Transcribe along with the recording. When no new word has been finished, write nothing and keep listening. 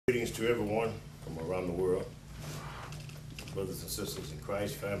to everyone from around the world, brothers and sisters in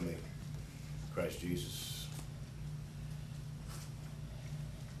Christ, family, Christ Jesus.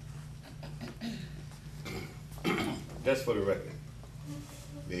 Just for the record,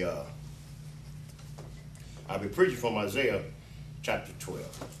 I'll be preaching from Isaiah chapter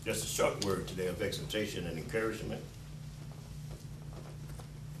 12. Just a short word today of exhortation and encouragement.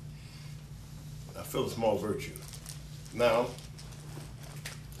 I feel a small virtue. Now,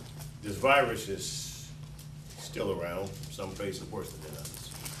 this virus is still around, some places worse than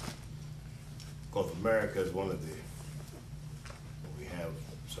others. Of course, America is one of the, we have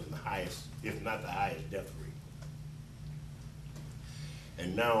some of the highest, if not the highest, death rate.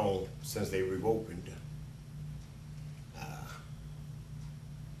 And now, since they reopened,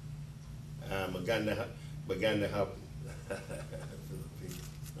 began to help.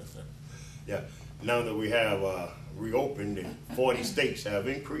 Yeah, now that we have reopened, and 40 states have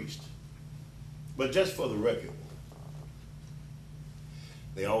increased. But just for the record,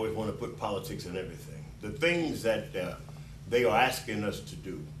 they always want to put politics in everything. The things that they are asking us to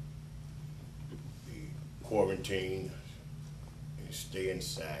do, the quarantine, stay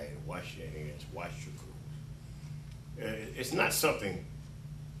inside, wash your hands, wash your clothes. It's not something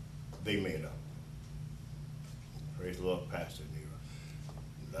they made up. Praise the Lord, Pastor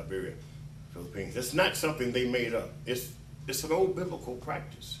Nero, Liberia, Philippines. It's not something they made up. It's an old biblical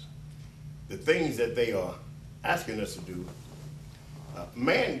practice. The things that they are asking us to do,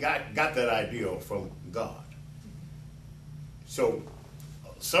 man got that idea from God. So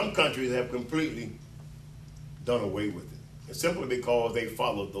some countries have completely done away with it. It's simply because they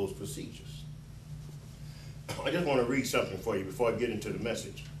followed those procedures. I just want to read something for you before I get into the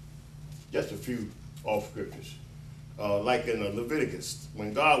message. Just a few off scriptures. Like in Leviticus,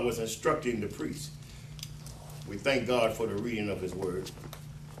 when God was instructing the priests, we thank God for the reading of his word.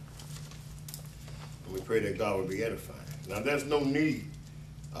 And we pray that God will be edifying. Now, there's no need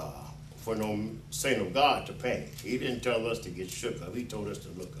for no saint of God to panic. He didn't tell us to get shook up. He told us to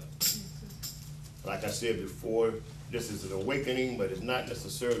look up. Like I said before, this is an awakening, but it's not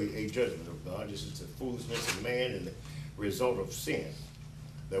necessarily a judgment of God. This is the foolishness of man and the result of sin.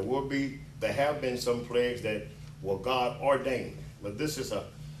 There have been some plagues that were God ordained, but this is a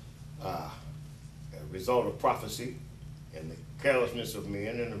result of prophecy and the carelessness of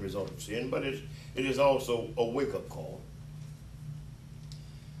men and the result of sin, but it is also a wake-up call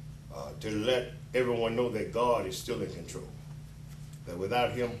to let everyone know that God is still in control, that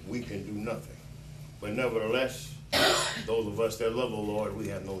without him we can do nothing. But nevertheless, those of us that love the Lord, we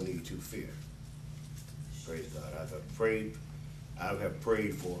have no need to fear. Praise God. I have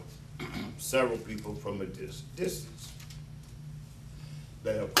prayed for several people from a distance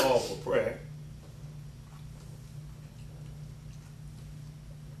that have called for prayer.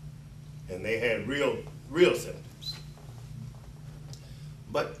 And they had real symptoms.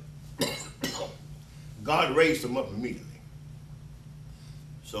 But God raised them up immediately.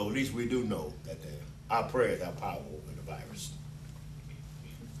 So at least we do know that our prayers have power over the virus.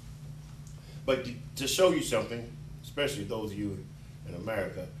 But to show you something, especially those of you in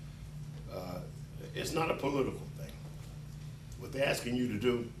America, it's not a political thing. What they're asking you to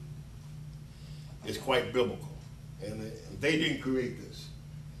do is quite biblical. And they didn't create this.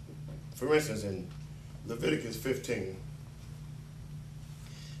 For instance, in Leviticus 15,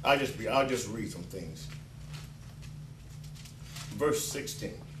 I'll just read some things. Verse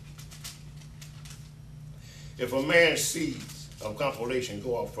 16. If a man's seeds of compilation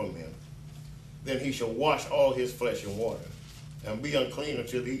go out from him, then he shall wash all his flesh in water, and be unclean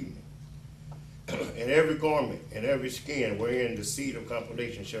until the evening. And every garment and every skin wherein the seed of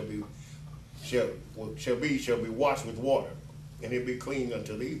compilation shall be washed with water, and it be clean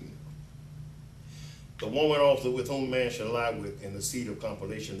until the evening. The woman also with whom man shall lie with in the seed of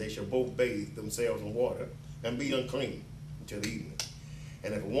compilation, they shall both bathe themselves in water, and be unclean until the evening.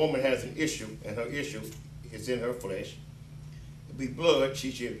 And if a woman has an issue, and her issue is in her flesh, it be blood, she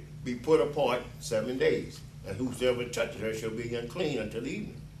shall be put apart 7 days. And whosoever touches her shall be unclean until the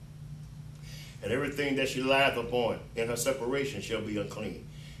evening. And everything that she lieth upon in her separation shall be unclean.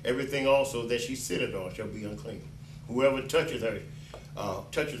 Everything also that she sitteth on shall be unclean. Whoever touches her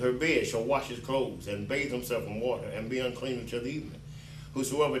bed shall wash his clothes and bathe himself in water and be unclean until the evening.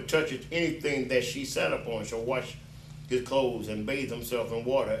 Whosoever touches anything that she sat upon shall wash his clothes and bathe himself in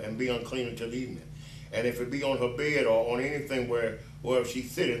water and be unclean until the evening. And if it be on her bed or on anything where she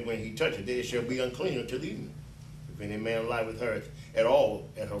sitteth when he toucheth it, it shall be unclean until the evening. If any man lie with her at all,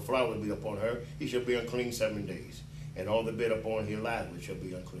 and her flower be upon her, he shall be unclean 7 days. And all the bed upon he lieth with shall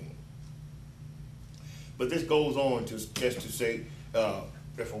be unclean. But this goes on to just to say,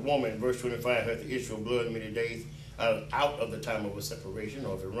 if a woman, verse 25, has the issue of blood many days out of the time of a separation,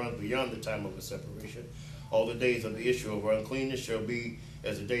 or if it runs beyond the time of a separation, all the days of the issue of her uncleanness shall be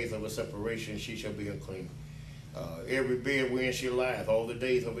as the days of a separation, she shall be unclean. Every bed wherein she lieth, all the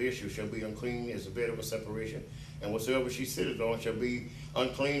days of her issue shall be unclean as the bed of a separation. And whatsoever she sitteth on shall be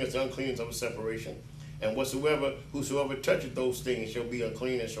unclean as the uncleanness of a separation. And whosoever toucheth those things shall be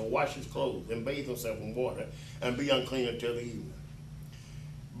unclean, and shall wash his clothes and bathe himself in water, and be unclean until the evening.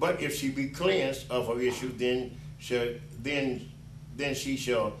 But if she be cleansed of her issue, then she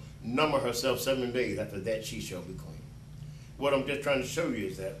shall number herself 7 days. After that she shall be clean. What I'm just trying to show you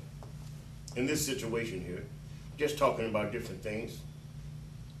is that in this situation here, just talking about different things,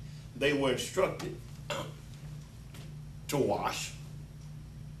 they were instructed to wash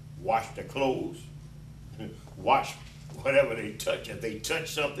their clothes, wash whatever they touch. If they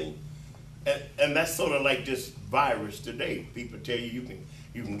touch something, and that's sort of like this virus today. People tell you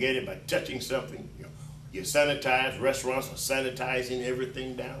you can get it by touching something. You sanitize. Restaurants are sanitizing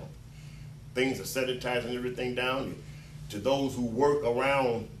everything down. Things are sanitizing everything down. To those who work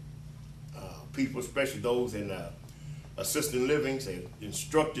around people, especially those in assisted living, they're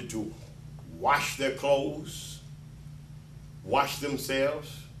instructed to wash their clothes, wash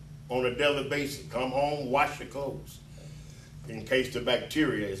themselves on a daily basis. Come home, wash your clothes in case the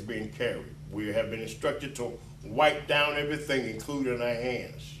bacteria is being carried. We have been instructed to wipe down everything, including our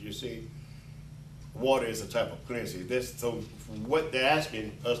hands. You see, water is a type of cleansing. So what they're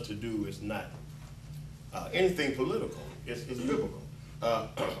asking us to do is not anything political. It's biblical.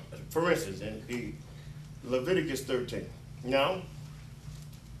 For instance, in Leviticus 13. Now,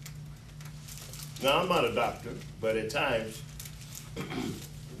 I'm not a doctor, but at times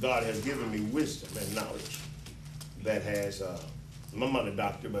God has given me wisdom and knowledge that has, I'm not a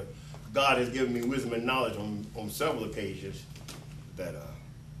doctor, but God has given me wisdom and knowledge on several occasions that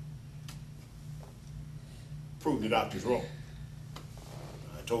proved the doctors wrong.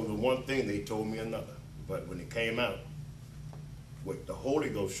 I told them one thing, they told me another. But when it came out, what the Holy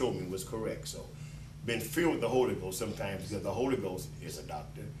Ghost showed me was correct. So, been filled with the Holy Ghost sometimes, because the Holy Ghost is a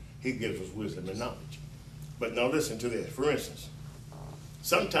doctor. He gives us wisdom and knowledge. But now listen to this. For instance,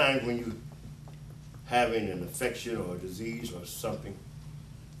 sometimes when you having an infection or a disease or something,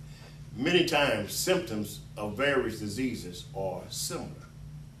 many times symptoms of various diseases are similar.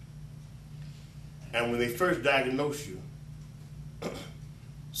 And when they first diagnose you,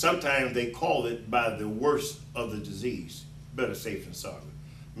 sometimes they call it by the worst of the disease. Better safe than sorry.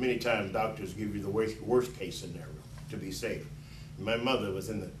 Many times doctors give you the worst case scenario to be safe. My mother was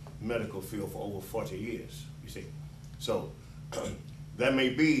in the medical field for over 40 years, you see. So there may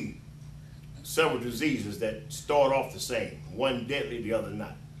be several diseases that start off the same, one deadly, the other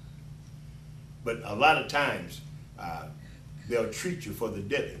not. But a lot of times they'll treat you for the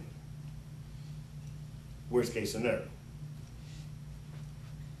deadly one. Worst case scenario.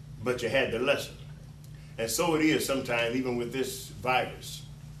 But you had the lesson. And so it is sometimes, even with this virus.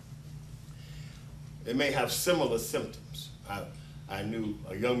 It may have similar symptoms. I knew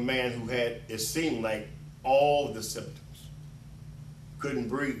a young man who had, it seemed like, all the symptoms. Couldn't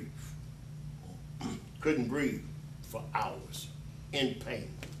breathe. Couldn't breathe for hours, in pain.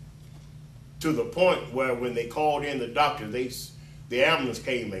 To the point where when they called in the doctor, the ambulance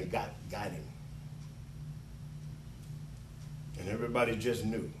came and got him. And everybody just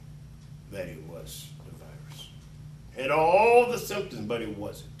knew that it was the virus. Had all the symptoms, but it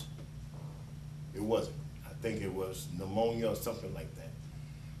wasn't. It wasn't. I think it was pneumonia or something like that.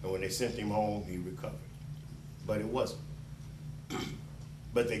 And when they sent him home, he recovered. But it wasn't.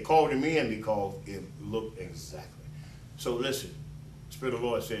 But they called him in because it looked exactly. So listen, the Spirit of the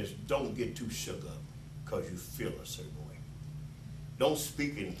Lord says, don't get too shook up because you feel a certain way. Don't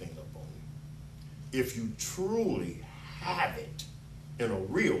speak anything up on it. If you truly have it in a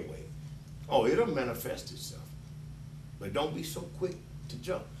real way, oh, it'll manifest itself. But don't be so quick to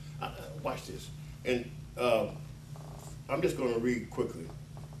jump. Watch this. And I'm just going to read quickly.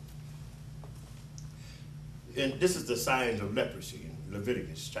 And this is the signs of leprosy in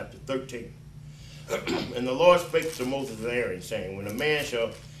Leviticus chapter 13. And the Lord spake to Moses and Aaron, saying, when a man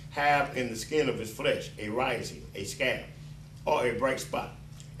shall have in the skin of his flesh a rising, a scab, or a bright spot,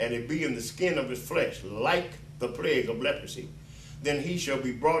 and it be in the skin of his flesh like the plague of leprosy, then he shall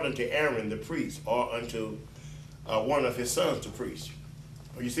be brought unto Aaron the priest, or unto one of his sons the priest.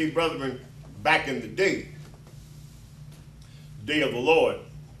 You see, brethren, back in the day of the Lord,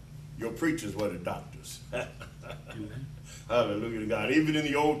 your preachers were the doctors. Hallelujah to God. Even in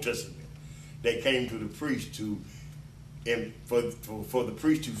the Old Testament, they came to the priest for the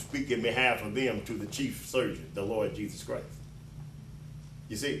priest to speak in behalf of them to the chief surgeon, the Lord Jesus Christ.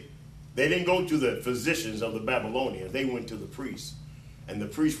 You see, they didn't go to the physicians of the Babylonians. They went to the priests. And the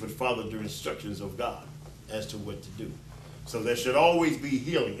priest would follow the instructions of God as to what to do. So there should always be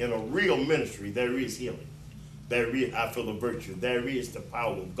healing. In a real ministry, there is healing. There is, I feel, a virtue. There is the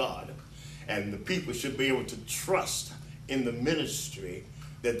power of God. And the people should be able to trust in the ministry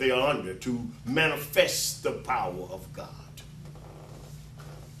that they are under to manifest the power of God.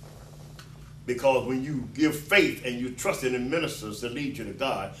 Because when you give faith and you trust in the ministers to lead you to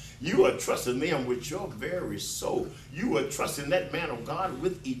God, you are trusting them with your very soul. You are trusting that man of God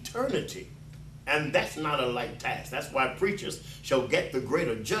with eternity. And that's not a light task. That's why preachers shall get the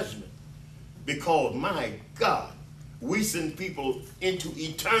greater judgment. Because, my God, we send people into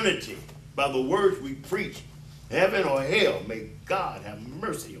eternity by the words we preach. Heaven or hell, may God have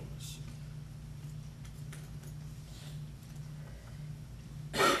mercy on us.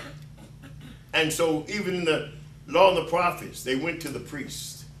 And so even in the law and the prophets, they went to the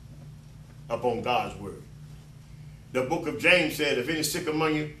priest upon God's word. The book of James said, if any sick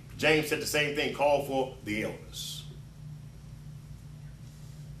among you, James said the same thing, call for the elders.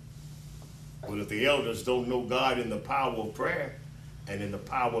 But if the elders don't know God in the power of prayer and in the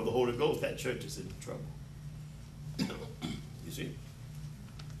power of the Holy Ghost, that church is in trouble. You see?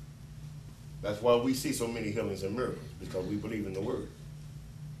 That's why we see so many healings and miracles, because we believe in the word.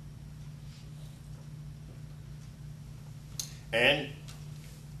 And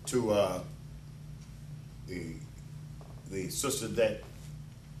to the sister that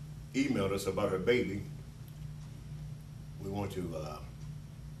emailed us about her baby, we want to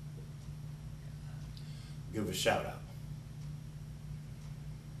give a shout out.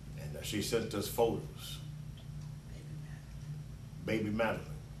 And she sent us photos. Baby Madeline.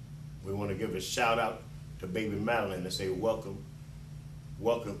 We want to give a shout out to baby Madeline and say welcome,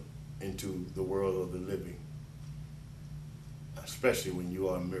 welcome into the world of the living. Especially when you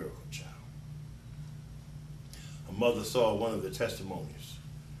are a miracle child. A mother saw one of the testimonies,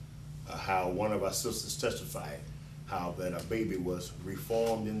 how one of our sisters testified how that a baby was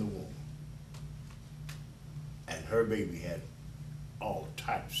reformed in the womb. And her baby had all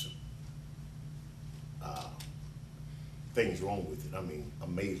types of things wrong with it. I mean,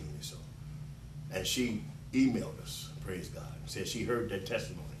 amazingly so. And she emailed us, praise God, and said she heard that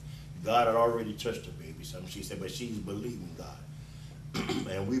testimony. God had already touched her baby, something she said, but she's believing God.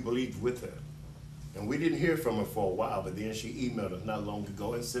 And we believed with her. And we didn't hear from her for a while, but then she emailed us not long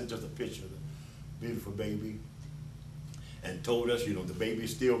ago and sent us a picture of the beautiful baby and told us, you know, the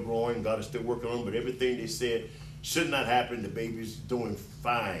baby's still growing, God is still working on it, but everything they said should not happen. The baby's doing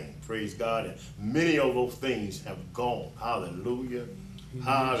fine, praise God. And many of those things have gone. Hallelujah.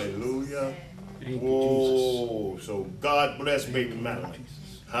 Hallelujah. Whoa. So God bless baby Madeline.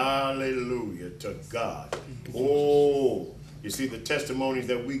 Hallelujah to God. Oh. You see, the testimonies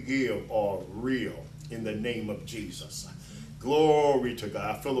that we give are real in the name of Jesus. Glory to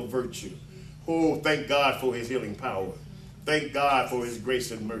God. I feel a virtue. Oh, thank God for his healing power. Thank God for his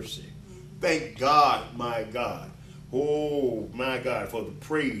grace and mercy. Thank God, my God. Oh, my God, for the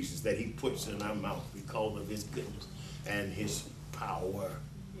praises that he puts in our mouth because of his goodness and his power.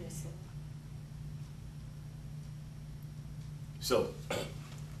 Yes, sir. So,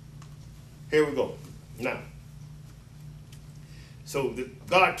 here we go. Now, so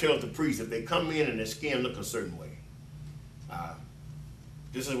God tells the priest, if they come in and their skin look a certain way,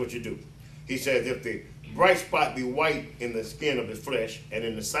 this is what you do. He says, if the bright spot be white in the skin of his flesh, and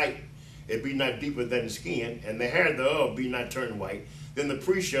in the sight it be not deeper than the skin, and the hair thereof be not turned white, then the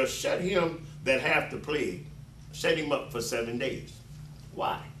priest shall shut him that hath the plague, shut him up for 7 days.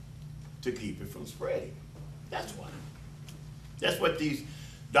 Why? To keep it from spreading. That's why. That's what these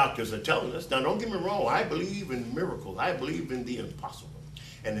doctors are telling us. Now, don't get me wrong. I believe in miracles. I believe in the impossible.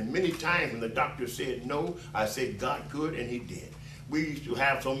 And then many times when the doctor said no, I said God could, and he did. We used to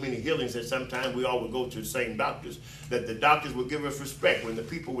have so many healings that sometimes we all would go to the same doctors, that the doctors would give us respect. When the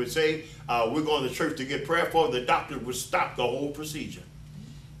people would say, we're going to church to get prayer for, the doctor would stop the whole procedure.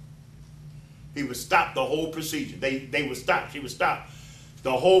 He would stop the whole procedure. They would stop. She would stop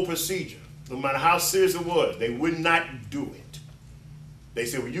the whole procedure. No matter how serious it was, they would not do it. They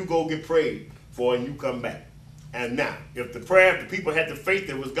said, well, you go get prayed for and you come back. And now, if the people had the faith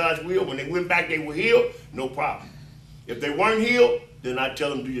that was God's will, when they went back, they were healed, no problem. If they weren't healed, then I tell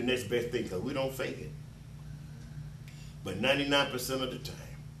them do your next best thing, because we don't fake it. But 99% of the time,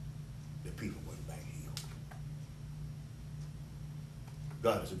 the people went back healed.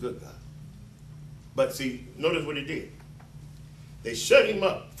 God is a good God. But see, notice what he did. They shut him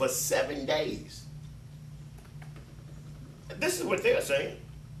up for 7 days. This is what they're saying.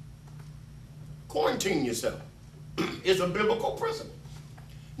 Quarantine yourself. It's a biblical principle.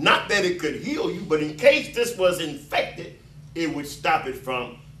 Not that it could heal you, but in case this was infected, it would stop it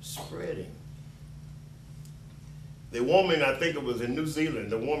from spreading. The woman, I think it was in New Zealand,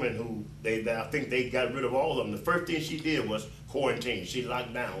 the woman who, I think they got rid of all of them. The first thing she did was quarantine. She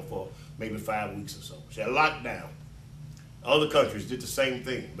locked down for maybe 5 weeks or so. She had locked down. Other countries did the same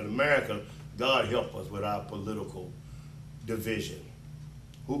thing. But America, God help us with our political division.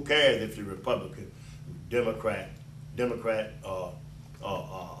 Who cares if you're Republican, Democrat,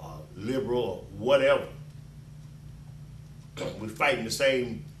 liberal, or whatever? We're fighting the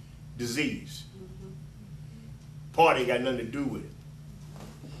same disease. Party got nothing to do with it.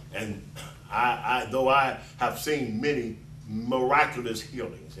 And though I have seen many miraculous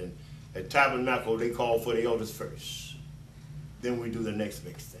healings, and at Tabernacle they call for the elders first. Then we do the next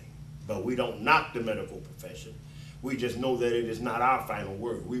big thing. But we don't knock the medical profession. We just know that it is not our final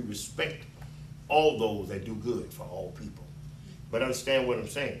word. We respect all those that do good for all people. But understand what I'm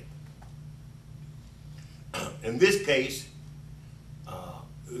saying. In this case,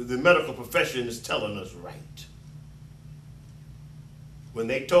 the medical profession is telling us right. When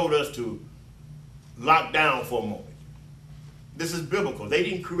they told us to lock down for a moment. This is biblical. They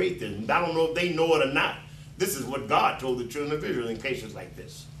didn't create this. I don't know if they know it or not. This is what God told the children of Israel in cases like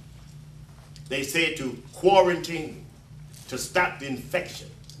this. They said to quarantine, to stop the infection.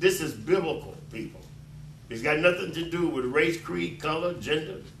 This is biblical, people. It's got nothing to do with race, creed, color,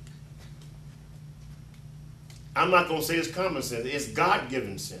 gender. I'm not going to say it's common sense. It's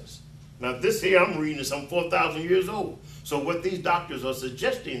God-given sense. Now, this here I'm reading is some 4,000 years old. So what these doctors are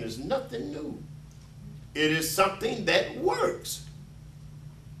suggesting is nothing new. It is something that works.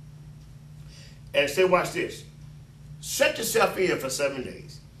 And say, watch this. Shut yourself in for 7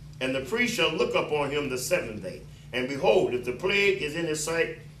 days, and the priest shall look upon him the 7th day. And behold, if the plague is in his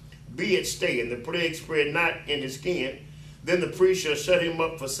sight, be it stay, and the plague spread not in his skin, then the priest shall shut him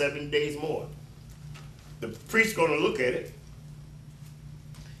up for 7 days more. The priest's going to look at it,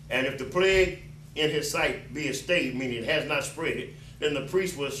 and if the plague in his sight be it stayed, meaning it has not spread it, then the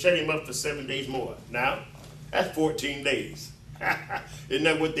priest will shut him up for 7 days more. Now, that's 14 days. Isn't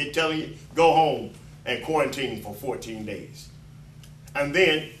that what they're telling you? Go home and quarantine for 14 days. And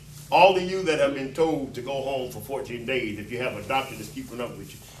then, all of you that have been told to go home for 14 days, if you have a doctor that's keeping up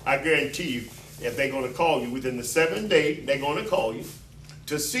with you, I guarantee you, if they're going to call you within the 7th day, they're going to call you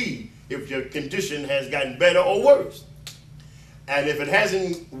to see if your condition has gotten better or worse. And if it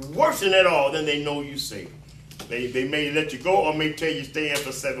hasn't worsened at all, then they know you're safe. They may let you go or may tell you stay in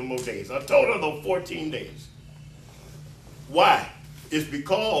for 7 more days. A total of 14 days. Why? It's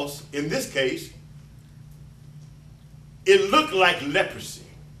because, in this case, it looked like leprosy,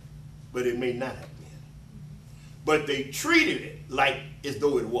 but it may not have been. But they treated it like as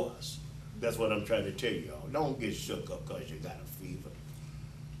though it was. That's what I'm trying to tell you, y'all. Don't get shook up because you got a fever.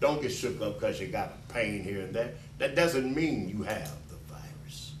 Don't get shook up because you got a pain here and there. That doesn't mean you have the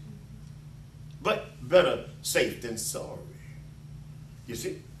virus. But better safe than sorry. You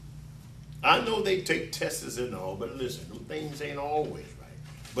see? I know they take tests and all, but listen, them things ain't always right.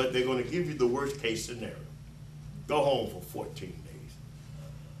 But they're going to give you the worst case scenario. Go home for 14 days.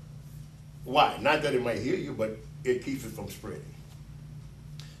 Why? Not that it might heal you, but it keeps it from spreading.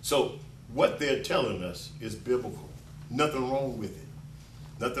 So what they're telling us is biblical. Nothing wrong with it.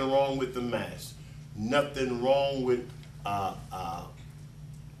 Nothing wrong with the mask. Nothing wrong with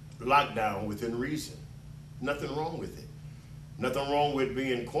lockdown within reason. Nothing wrong with it. Nothing wrong with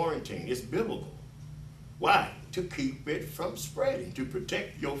being quarantined. It's biblical. Why? To keep it from spreading, to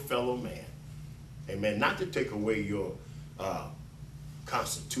protect your fellow man. Amen. Not to take away your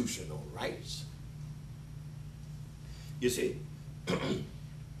constitutional rights. You see,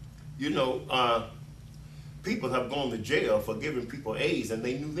 people have gone to jail for giving people AIDS and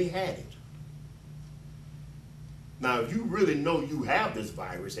they knew they had it. Now, if you really know you have this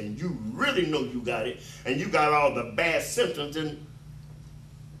virus and you really know you got it and you got all the bad symptoms, then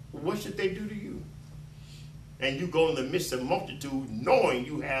what should they do to you? And you go in the midst of multitude knowing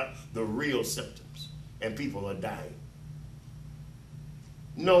you have the real symptoms and people are dying.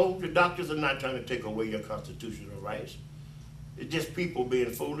 No, the doctors are not trying to take away your constitutional rights. It's just people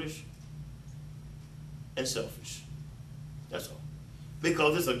being foolish and selfish. That's all.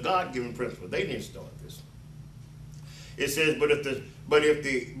 Because it's a God-given principle. They didn't start this. It says, but if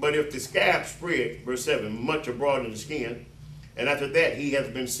the scab spread, verse 7, much abroad in the skin, and after that he has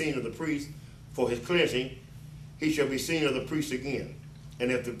been seen of the priest for his cleansing, he shall be seen of the priest again.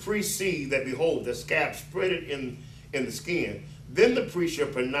 And if the priest see that, behold, the scab spread it in the skin, then the priest shall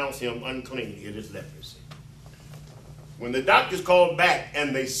pronounce him unclean. It is leprosy. When the doctors call back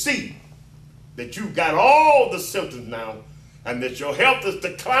and they see that you've got all the symptoms now, and that your health is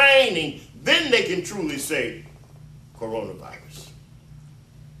declining, then they can truly say coronavirus.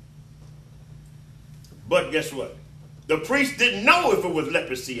 But guess what? The priest didn't know if it was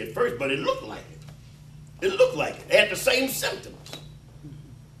leprosy at first, but it looked like it. It looked like it. It had the same symptoms.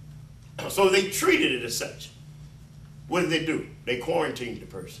 So they treated it as such. What did they do? They quarantined the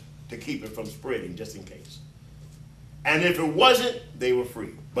person to keep it from spreading, just in case. And if it wasn't, they were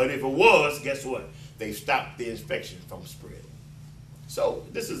free. But if it was, guess what? They stopped the infection from spreading. So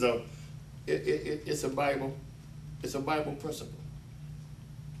this is it's a Bible principle.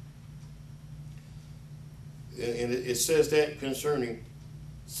 And it says that concerning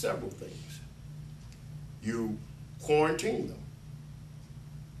several things. You quarantine them.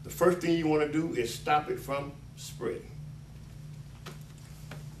 The first thing you want to do is stop it from spreading.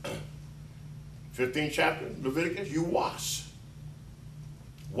 15th chapter, Leviticus, you wash.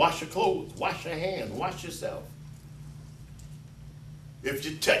 Wash your clothes, wash your hands, wash yourself. If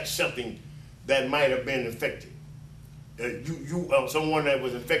you touch something that might have been infected, someone that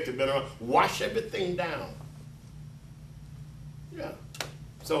was infected, been around, wash everything down. Yeah.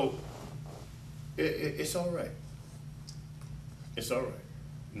 So it's all right. It's all right.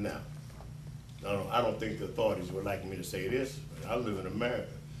 Now, I don't think the authorities would like me to say this, but I live in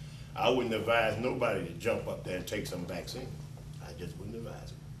America. I wouldn't advise nobody to jump up there and take some vaccine. I just wouldn't advise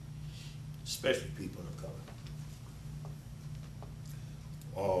them, especially people of color.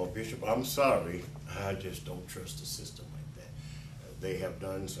 Oh, Bishop, I'm sorry. I just don't trust the system like that. They have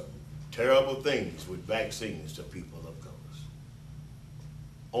done some terrible things with vaccines to people of color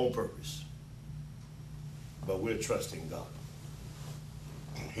on purpose. But we're trusting God.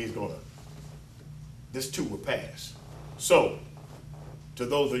 He's gonna, this too will pass. So, to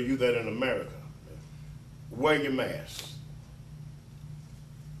those of you that are in America, wear your mask.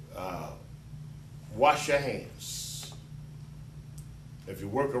 Wash your hands. If you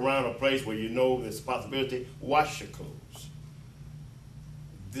work around a place where you know there's a possibility, wash your clothes.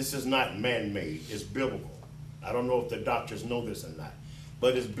 This is not man-made, it's biblical. I don't know if the doctors know this or not,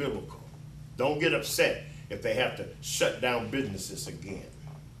 but it's biblical. Don't get upset if they have to shut down businesses again.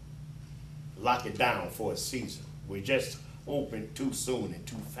 Lock it down for a season. We just opened too soon and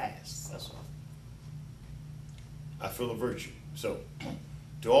too fast, that's all. I feel a virtue. So,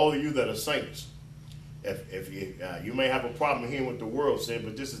 to all of you that are saints, if you may have a problem hearing what the world said,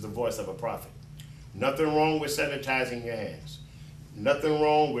 but this is the voice of a prophet. Nothing wrong with sanitizing your hands. Nothing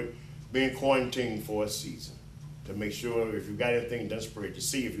wrong with being quarantined for a season to make sure if you got anything done spread to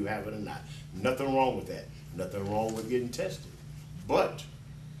see if you have it or not. Nothing wrong with that. Nothing wrong with getting tested. But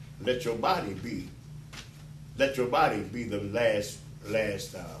let your body be the last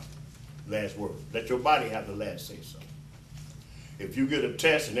word. Let your body have the last say so. If you get a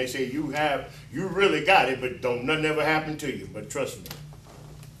test and they say you really got it, but nothing ever happened to you. But trust me,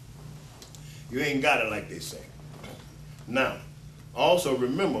 you ain't got it like they say. Now, also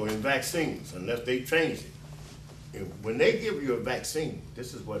remember in vaccines, unless they change it, when they give you a vaccine,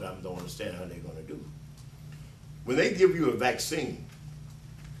 this is what I don't understand how they're going to do. When they give you a vaccine,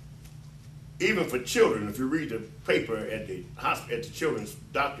 even for children, if you read the paper at the hospital, at the children's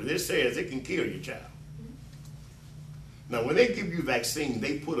doctor, it says it can kill your child. Now, when they give you vaccine,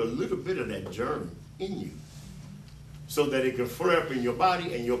 they put a little bit of that germ in you so that it can flare up in your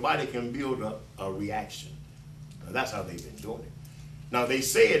body and your body can build up a reaction. Now, that's how they've been doing it. Now, they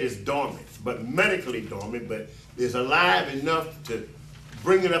say it is dormant, but medically dormant, but it's alive enough to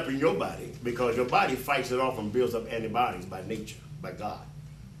bring it up in your body because your body fights it off and builds up antibodies by nature, by God.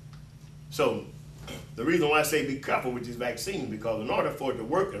 So the reason why I say be careful with these vaccines, because in order for it to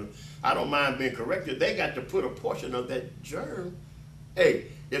work, and I don't mind being corrected, they got to put a portion of that germ. Hey,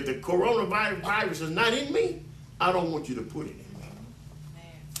 if the coronavirus is not in me, I don't want you to put it in me.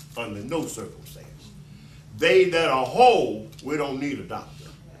 Under no circumstance. They that are whole, we don't need a doctor.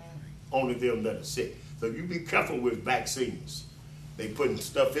 Only them that are sick. So you be careful with vaccines. They putting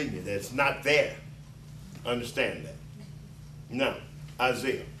stuff in you that's not there. Understand that. Now,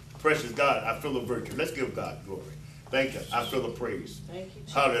 Isaiah. Precious God, I feel a virtue. Let's give God glory. Thank you. I feel a praise. Thank you,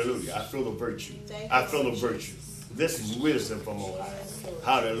 Jesus. Hallelujah. I feel a virtue. I feel a virtue. This is wisdom from on high.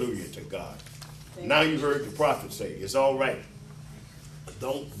 Hallelujah to God. Now you heard the prophet say, it's all right.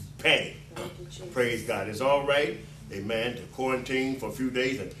 Don't panic. Praise God. It's all right, amen, to quarantine for a few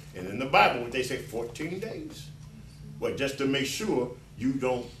days. And in the Bible, they say 14 days. Well, just to make sure you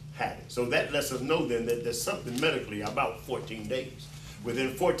don't have it. So that lets us know then that there's something medically about 14 days.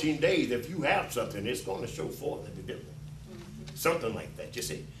 Within 14 days, if you have something, it's going to show forth evidently. Something like that, you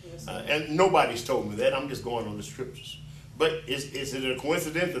see. And nobody's told me that. I'm just going on the scriptures. But is it a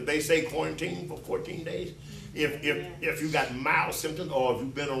coincidence that they say quarantine for 14 days? If you got mild symptoms or if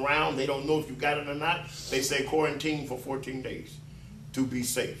you've been around, they don't know if you got it or not, they say quarantine for 14 days to be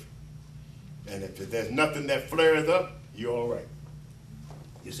safe. And if there's nothing that flares up, you're all right.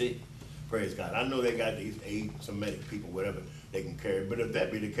 You see? Praise God. I know they got these asymptomatic people, whatever they can carry, but if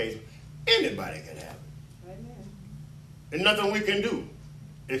that be the case, anybody can have it. Amen. And nothing we can do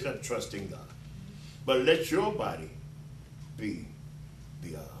except trust in God. But let your body be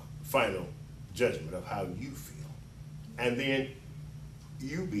the final judgment of how you feel. And then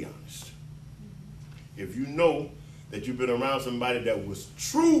you be honest. If you know that you've been around somebody that was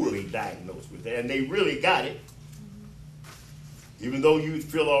truly diagnosed with it and they really got it, even though you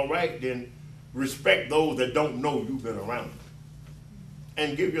feel all right, then respect those that don't know you've been around them.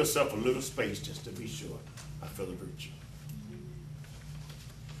 And give yourself a little space just to be sure. I feel the virtue.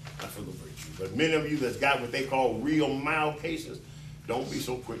 I feel the virtue. But many of you that's got what they call real mild cases, don't be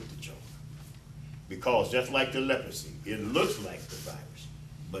so quick to jump. Because just like the leprosy, it looks like the virus,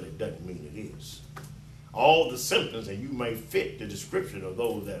 but it doesn't mean it is. All the symptoms, and you may fit the description of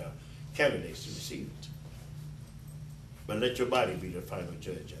those that are candidates to receive it. But let your body be the final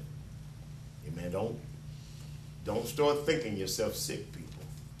judge of it. Amen. Don't start thinking yourself sick, people.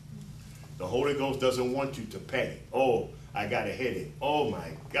 The Holy Ghost doesn't want you to panic. Oh, I got a headache. Oh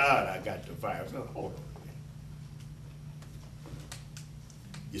my God, I got the virus. No, hold on a minute.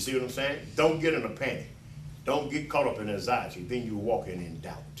 You see what I'm saying? Don't get in a panic. Don't get caught up in anxiety. Then you're walking in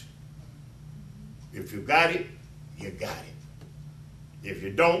doubt. If you got it, you got it. If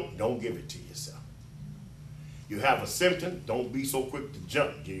you don't give it to yourself. You have a symptom, don't be so quick to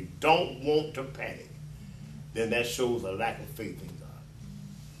jump. You don't want to panic. Then that shows a lack of faith in God.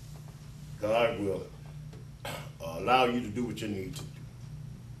 God will allow you to do what you need to do.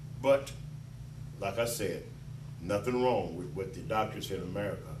 But, like I said, nothing wrong with what the doctors in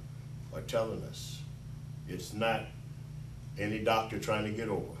America are telling us. It's not any doctor trying to get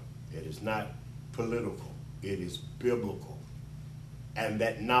over. It is not political. It is biblical. And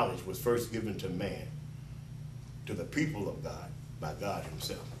that knowledge was first given to man, to the people of God, by God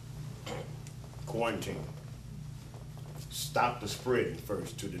himself. Quarantine. Stop the spreading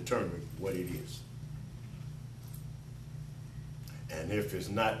first to determine what it is. And if it's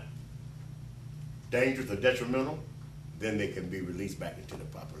not dangerous or detrimental, then they can be released back into the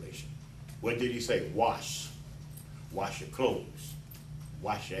population. What did he say? Wash. Wash your clothes.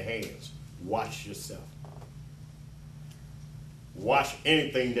 Wash your hands. Wash yourself. Wash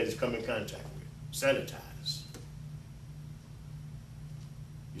anything that is come in contact with. Sanitize.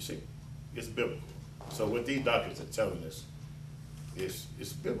 You see? It's biblical. So what these doctors are telling us is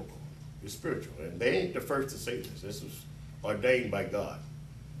biblical. It's spiritual. And they ain't the first to say this. This was ordained by God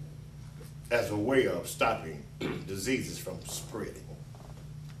as a way of stopping diseases from spreading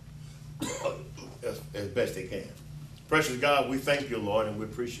as best they can. Precious God, we thank you, Lord, and we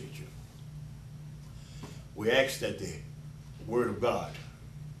appreciate you. We ask that the word of God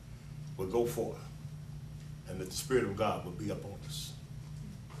will go forth and that the Spirit of God will be upon us.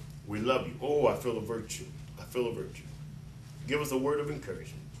 We love you. Oh, I feel a virtue. I feel a virtue. Give us a word of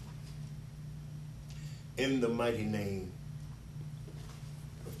encouragement. In the mighty name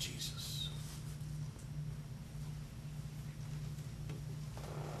of Jesus.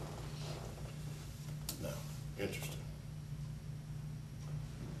 Now, interesting.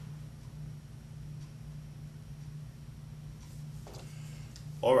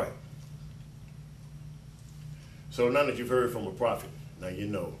 All right. So now that you've heard from a prophet, now you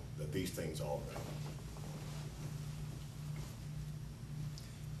know that these things are all right.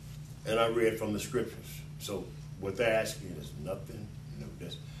 And I read from the scriptures. So what they're asking is nothing new.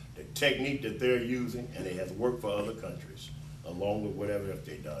 This, the technique that they're using, and it has worked for other countries, along with whatever else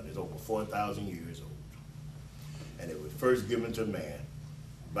they've done, is over 4,000 years old. And it was first given to man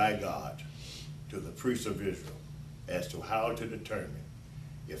by God to the priests of Israel as to how to determine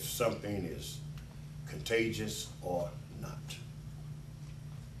if something is contagious or not.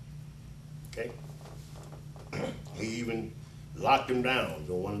 Okay? He even locked him down on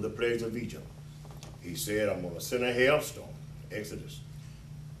one of the plagues of Egypt. He said, I'm going to send a hailstorm. Exodus.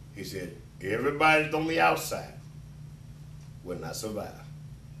 He said, everybody on the outside will not survive.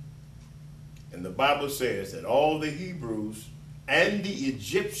 And the Bible says that all the Hebrews and the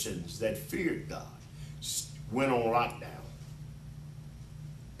Egyptians that feared God went on lockdown.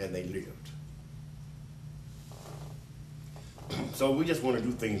 And they lived. So we just want to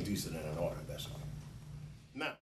do things decent and in order, that's all. Now.